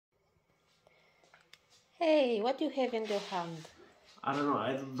Hey, what do you have in your hand? I don't know.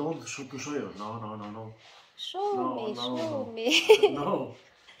 I don't want to show you. No, no, no, no. Show No, me, no, show no. me. No.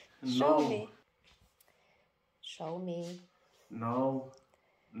 Show No. me. Show me. No.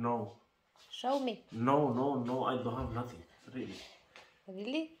 No. Show me. No, no, no. I don't have nothing. Really.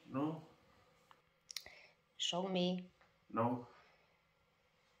 Really? No. Show me. No.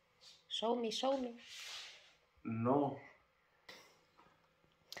 Show me, show me. No.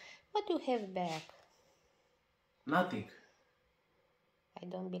 What do you have back? Nothing. I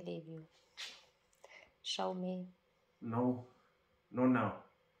don't believe you. Show me. No. No now.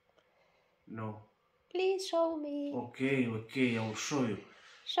 No. Please show me. Okay, okay. I will show you.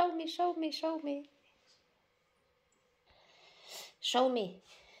 Show me, show me, show me. Show me.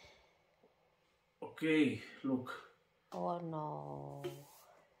 Okay, look. Oh no.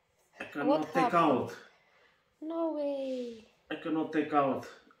 I cannot take out. No way. I cannot take out.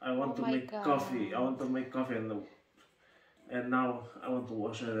 I want to my make God. coffee. I want to make coffee and now I want to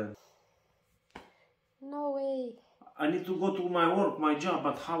wash it. And No way. I need to go to my work, my job,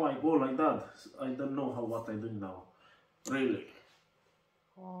 but how I go like that? I don't know what I do now. Really.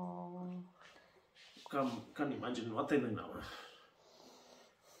 Oh. Can't imagine what I do now.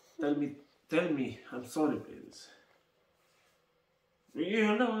 Tell me. I'm sorry, please.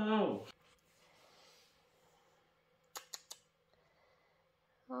 Yeah, no.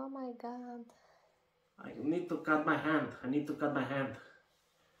 Oh my God. I need to cut my hand. I need to cut my hand.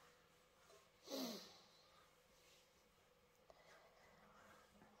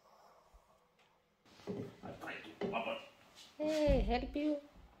 I try to. Hey, help you?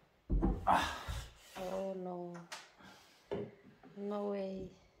 Oh no. No way.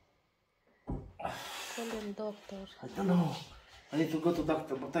 Call him doctor. I don't know. I need to go to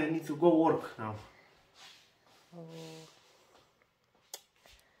doctor, but I need to go work now. Oh.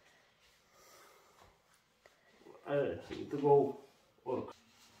 I need to go work.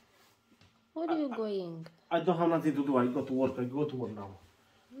 Where are you going? I don't have nothing to do. I go to work. I go to work now.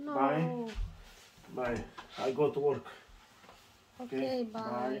 No. Bye. Bye. I go to work. Okay,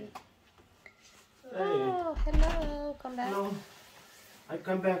 bye. Hey. Oh, hello. Come back. No. I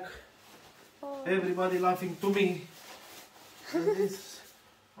come back. Oh. Everybody laughing to me. And this,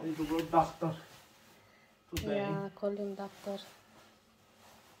 I need to go to doctor today. Yeah, call him doctor.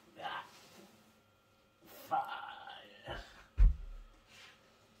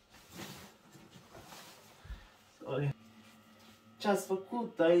 Sorry. Ce-ați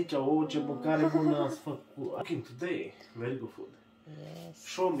făcut aici? O, ce mâncare bună ați făcut. Cooking today. Very good food. Yes.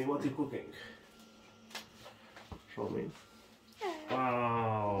 Show me what you're cooking. Show me.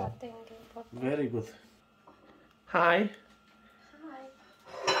 Wow. Nothing important. Very good. Hi.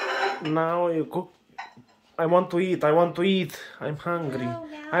 Hi. Now you cook. I want to eat. I want to eat. I'm hungry. Oh,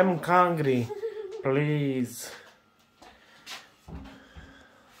 yeah. I'm hungry. Please.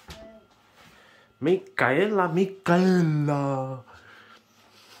 Michaela.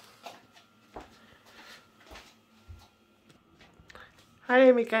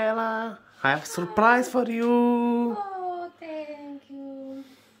 Hi, Michaela. I have a surprise for you. Oh, thank you.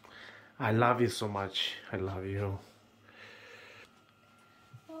 I love you so much. I love you.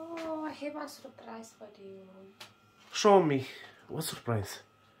 Oh, I have a surprise for you. Show me. What surprise?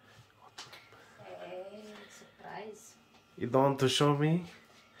 Hey, surprise. You don't want to show me?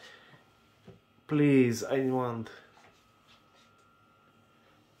 Please, I want.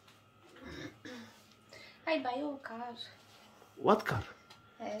 I buy you a car. What car?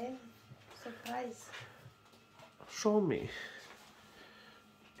 Hey, surprise. Show me.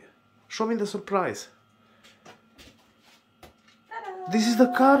 Show me the surprise. Ta-da! This is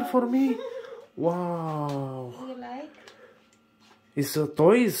the car for me. Wow. You like? It's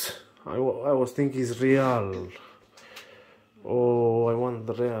toys. I was thinking it's real. Oh, I want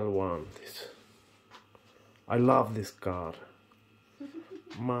the real one. I love this car.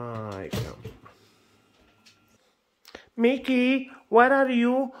 My God. Mickey, where are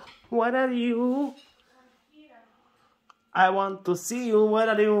you? Where are you? I want to see you. Where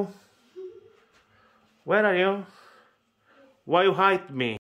are you? Where are you? Why you hide me?